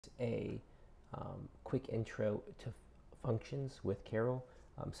a quick intro to functions with Karel.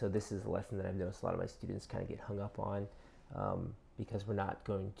 So this is a lesson that I've noticed a lot of my students kind of get hung up on, because we're not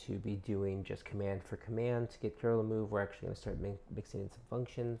going to be doing just command for command to get Karel to move. We're actually going to start mixing in some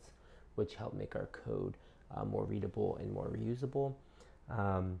functions which help make our code more readable and more reusable.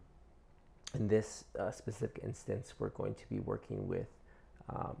 In this specific instance, we're going to be working with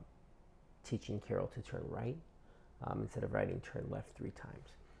teaching Karel to turn right instead of writing turn left 3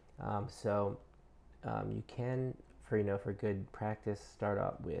 times. You can, for good practice, start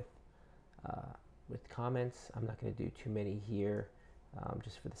out with comments. I'm not going to do too many here,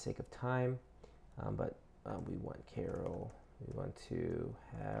 just for the sake of time. But we want Karel. We want to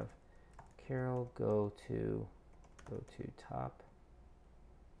have Karel go to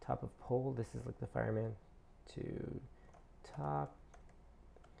top of pole. This is like the fireman, to top,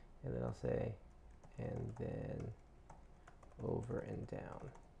 and then I'll say, and then over and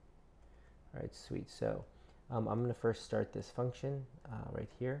down. All right, sweet. So I'm going to first start this function right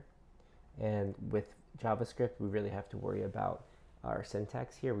here. And with JavaScript, we really have to worry about our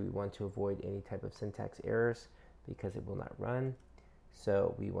syntax here. We want to avoid any type of syntax errors because it will not run.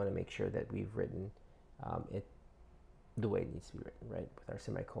 So we want to make sure that we've written it the way it needs to be written, right? With our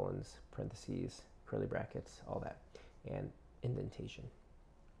semicolons, parentheses, curly brackets, all that, and indentation.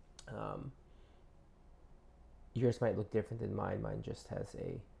 Yours might look different than mine. Mine just has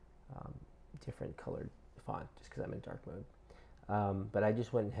a different colored font just because I'm in dark mode. But I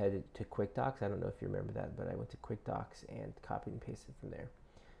just went ahead to Quick Docs. I don't know if you remember that, but I went to Quick Docs and copied and pasted from there.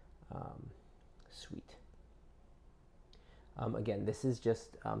 Sweet. Again, this is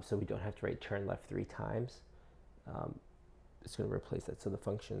just so we don't have to write turn left 3 times. It's going to replace that. So the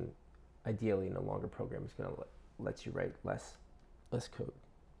function, ideally in a longer program, is going to let you write less code.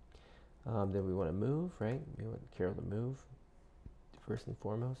 Then we want to move, right? We want Karel to move first and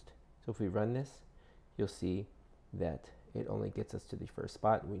foremost. So if we run this, you'll see that it only gets us to the first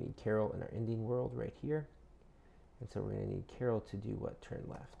spot. We need Karel in our ending world right here. And so we're going to need Karel to do what? Turn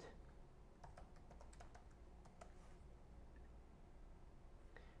left.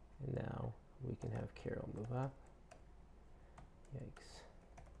 And now we can have Karel move up. Yikes.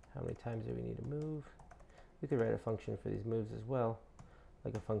 How many times do we need to move? We could write a function for these moves as well,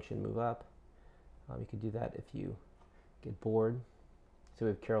 like a function move up. You could do that if you get bored. So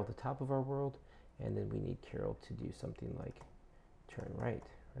we have Karel at the top of our world, and then we need Karel to do something like turn right,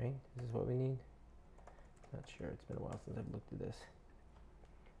 right? This is what we need? Not sure. It's been a while since I've looked at this.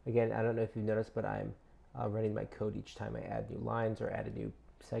 Again, I don't know if you've noticed, but I'm running my code each time I add new lines or add a new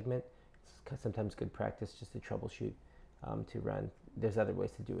segment. It's sometimes good practice just to troubleshoot to run. There's other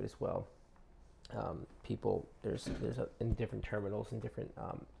ways to do it as well. There's in different terminals and different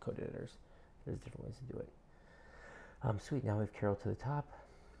code editors, there's different ways to do it. Sweet, now we have Karel to the top,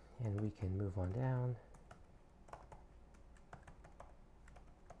 and we can move on down.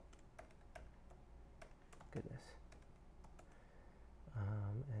 Goodness.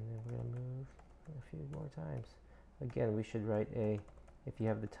 And then we're going to move a few more times. Again, we should write if you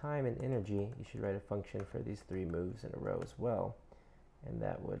have the time and energy, you should write a function for these 3 moves in a row as well. And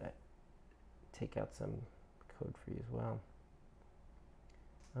that would take out some code for you as well.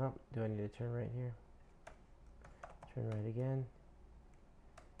 Oh, do I need to turn right here? Turn right again.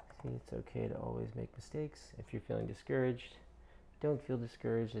 See, it's okay to always make mistakes. If you're feeling discouraged, don't feel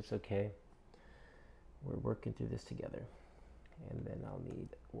discouraged. It's okay. We're working through this together. And then I'll need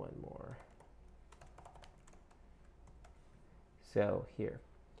one more. So here,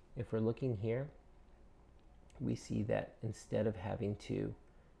 if we're looking here, we see that instead of having to,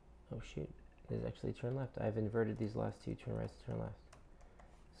 oh shoot, there's actually turn left. I've inverted these last 2, turn right to turn left.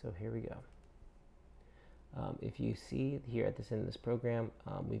 So here we go. If you see here at this end of this program,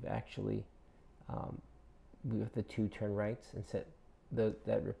 we've actually, we have the 2 turn rights, and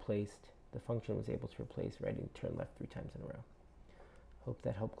that replaced, the function was able to replace writing turn left 3 times in a row. Hope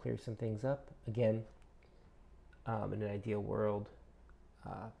that helped clear some things up. Again, in an ideal world,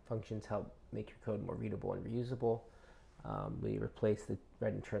 functions help make your code more readable and reusable. We replaced the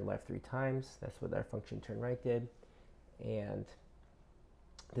writing turn left 3 times. That's what our function turn right did. And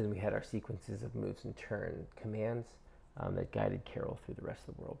then we had our sequences of moves and turn commands that guided Karel through the rest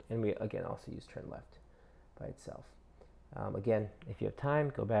of the world. And we, again, also use turn left by itself. Again, if you have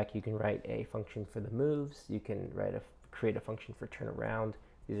time, go back. You can write a function for the moves. You can create a function for turn around.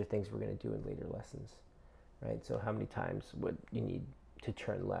 These are things we're going to do in later lessons, right? So how many times would you need to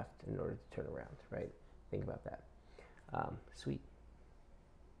turn left in order to turn around, right? Think about that. Sweet.